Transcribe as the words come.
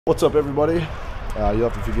What's up, everybody? You'll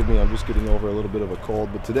have to forgive me, I'm just getting over a little bit of a cold,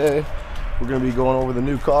 but today we're going to be going over the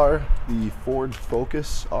new car, the Ford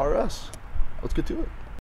Focus RS. Let's get to it.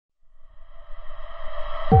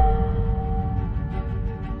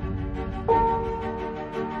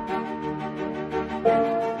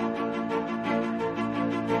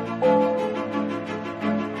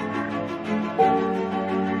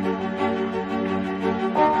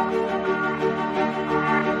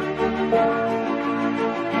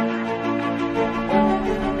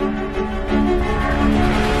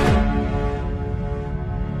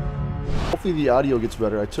 Hopefully the audio gets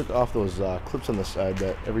better. I took off those clips on the side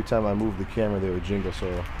that every time I move the camera they would jingle,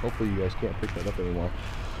 so hopefully you guys can't pick that up anymore.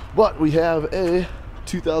 But we have a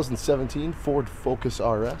 2017 Ford Focus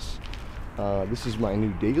RS. This is my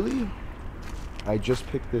new daily. I just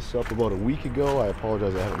picked this up about a week ago. I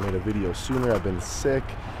apologize I haven't made a video sooner. I've been sick.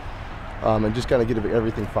 And just kind of get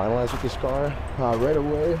everything finalized with this car. Right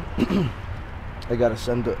away, I got a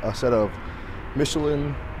set of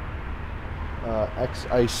Michelin X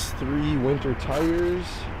Ice 3 winter tires.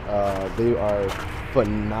 They are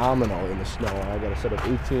phenomenal in the snow. I got a set of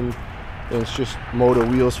 18-inch just moto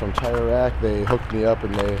wheels from Tire Rack. They hooked me up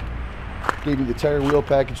and they gave me the tire wheel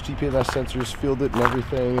package, TPMS sensors, filled it and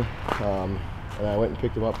everything. And I went and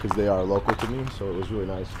picked them up because they are local to me, so it was really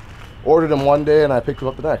nice. Ordered them one day and I picked them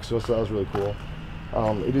up the next, so that was really cool.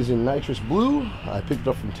 It is in nitrous blue. I picked it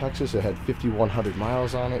up from Texas. It had 5,100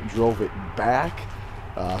 miles on it. Drove it back.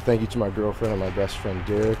 Thank you to my girlfriend and my best friend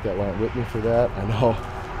Derek that went with me for that. I know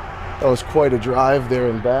that was quite a drive there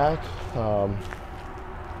and back.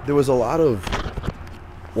 There was a lot of,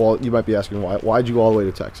 well, you might be asking why'd you go all the way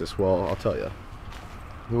to Texas? Well, I'll tell you.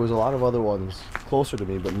 There was a lot of other ones closer to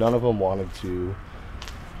me, but none of them wanted to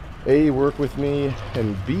A, work with me,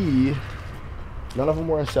 and B, none of them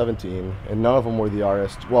were a 17, and none of them were the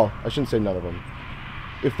RS. Well, I shouldn't say none of them.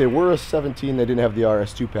 If they were a 17, they didn't have the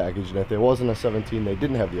RS2 package, and if there wasn't a 17, they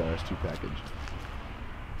didn't have the RS2 package.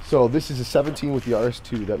 So this is a 17 with the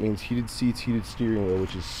RS2. That means heated seats, heated steering wheel,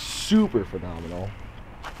 which is super phenomenal.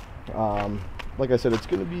 Like I said, it's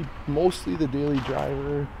going to be mostly the daily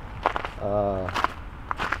driver.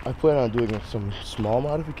 I plan on doing some small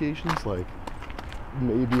modifications, like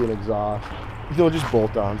maybe an exhaust. You know, just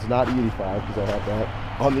bolt-ons, not E85, because I have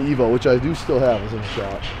that on the Evo, which I do still have as in the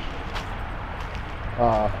shop.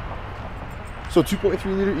 So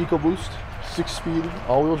 2.3 liter EcoBoost, 6-speed,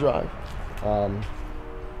 all-wheel drive.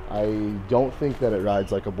 I don't think that it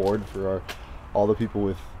rides like a board for all the people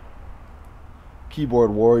with keyboard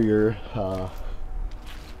warrior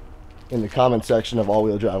in the comment section of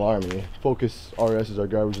all-wheel drive army. Focus RSs are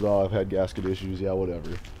garbage law. I've had gasket issues, yeah,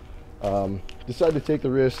 whatever. Decided to take the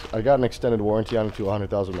risk. I got an extended warranty on it to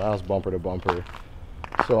 100,000 miles, bumper to bumper.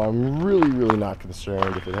 So I'm really not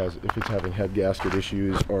concerned if it's having head gasket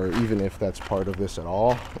issues, or even if that's part of this at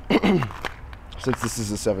all. Since this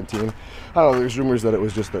is a 17, I don't know, there's rumors that it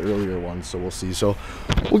was just the earlier one, so we'll see. So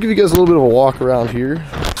we'll give you guys a little bit of a walk around here.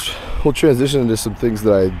 We'll transition into some things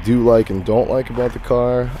that I do like and don't like about the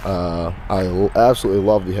car. I absolutely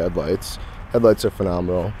love the headlights. Headlights are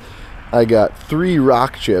phenomenal. I got 3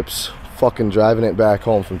 rock chips fucking driving it back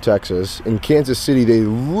home from Texas. In Kansas City, they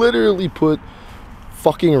literally put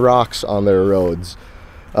fucking rocks on their roads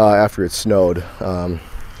after it snowed, and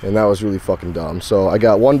that was really fucking dumb. So I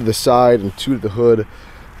got 1 to the side and 2 to the hood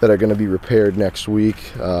that are going to be repaired next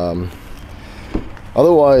week.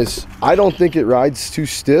 Otherwise, I don't think it rides too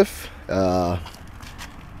stiff.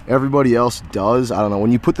 Everybody else does. I don't know,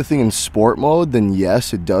 when you put the thing in sport mode, then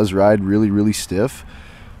yes, it does ride really stiff,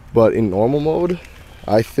 but in normal mode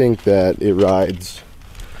I think that it rides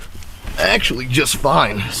actually just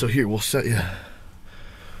fine. So here, we'll set you,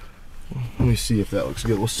 let me see if that looks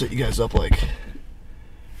good. We'll set you guys up like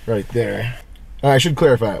right there. I should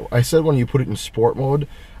clarify, I said when you put it in sport mode,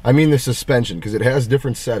 I mean the suspension, because it has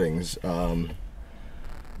different settings.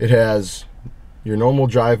 It has your normal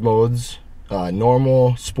drive modes,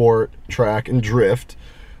 normal, sport, track, and drift.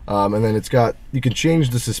 And then it's got, you can change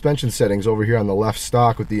the suspension settings over here on the left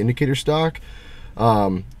stock with the indicator stock.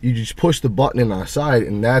 You just push the button in on the side,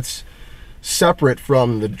 and that's separate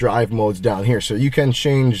from the drive modes down here. So you can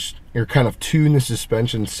change or kind of tune the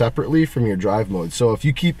suspension separately from your drive mode. So if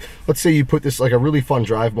you keep, let's say you put this, like a really fun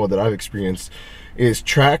drive mode that I've experienced is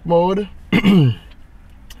track mode,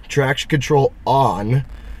 traction control on,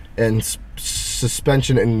 and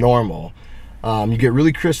suspension in normal. You get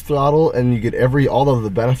really crisp throttle, and you get all of the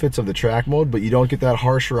benefits of the track mode, but you don't get that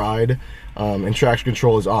harsh ride, and traction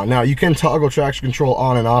control is on. Now you can toggle traction control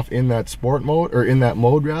on and off in that sport mode, or in that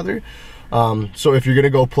mode rather. So if you're gonna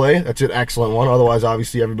go play, that's an excellent one. Otherwise,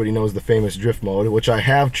 obviously everybody knows the famous drift mode, which I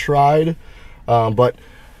have tried, but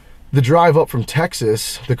the drive up from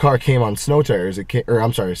Texas, the car came on snow tires.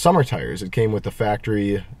 Summer tires. It came with the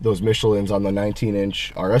factory, those Michelins on the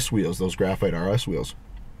 19-inch RS wheels, those graphite RS wheels.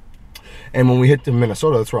 And when we hit to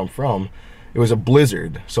Minnesota, that's where I'm from, it was a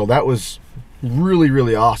blizzard. So that was really,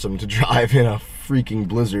 really awesome to drive in a freaking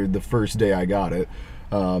blizzard the first day I got it.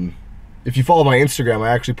 If you follow my Instagram, I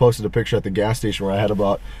actually posted a picture at the gas station where I had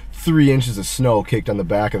about 3 inches of snow caked on the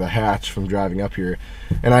back of the hatch from driving up here.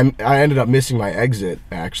 And I ended up missing my exit,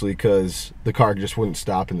 actually, because the car just wouldn't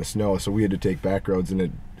stop in the snow. So we had to take back roads, and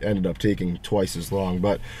it ended up taking twice as long.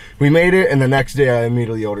 But we made it, and the next day I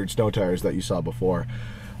immediately ordered snow tires that you saw before.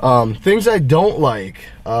 Things I don't like.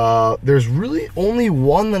 There's really only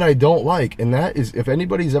one that I don't like, and that is, if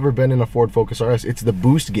anybody's ever been in a Ford Focus RS, it's the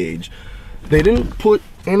boost gauge. They didn't put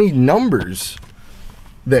any numbers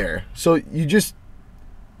there, so you just,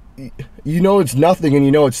 you know it's nothing and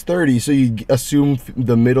you know it's 30, so you assume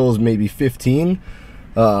the middle is maybe 15.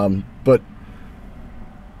 But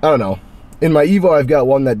I don't know. In my Evo, I've got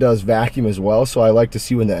one that does vacuum as well, so I like to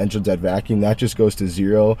see when the engine's at vacuum. That just goes to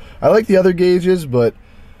 0. I like the other gauges, but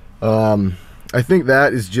I think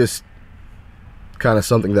that is just kind of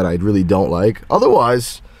something that I really don't like.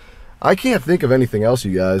 Otherwise, I can't think of anything else,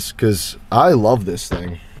 you guys, because I love this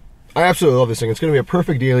thing. I absolutely love this thing. It's going to be a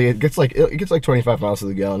perfect daily. It gets like 25 miles to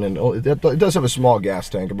the gallon, and it does have a small gas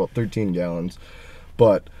tank, about 13 gallons.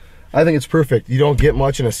 But I think it's perfect. You don't get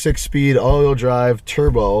much in a 6-speed all-wheel drive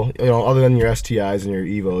turbo, you know, other than your STIs and your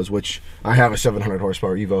Evos, which I have a 700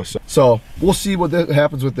 horsepower Evo. So we'll see what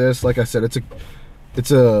happens with this. Like I said,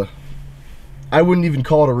 it's a I wouldn't even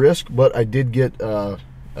call it a risk, but I did get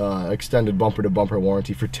extended bumper to bumper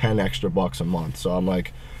warranty for 10 extra bucks a month. So I'm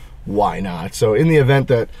like, why not? So in the event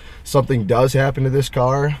that something does happen to this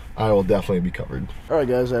car, I will definitely be covered. All right,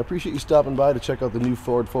 guys, I appreciate you stopping by to check out the new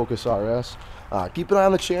Ford Focus RS. Keep an eye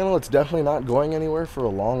on the channel. It's definitely not going anywhere for a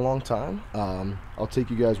long time. I'll take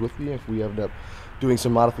you guys with me if we end up doing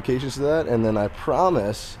some modifications to that. And then I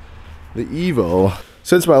promise the Evo,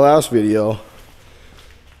 since my last video,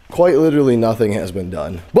 quite literally nothing has been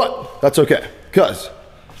done. But that's okay, because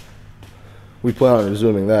we plan on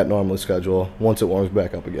resuming that normal schedule once it warms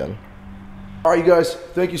back up again. All right, you guys,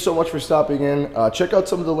 thank you so much for stopping in. Check out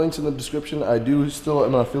some of the links in the description. I do still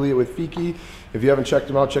am an affiliate with Fiki. If you haven't checked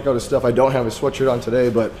him out, check out his stuff. I don't have his sweatshirt on today,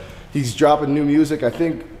 but he's dropping new music. I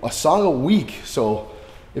think a song a week. So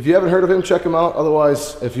if you haven't heard of him, check him out.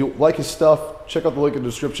 Otherwise, if you like his stuff, check out the link in the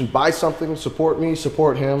description. Buy something, support me,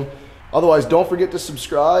 support him. Otherwise, don't forget to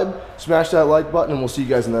subscribe, smash that like button, and we'll see you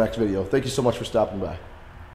guys in the next video. Thank you so much for stopping by.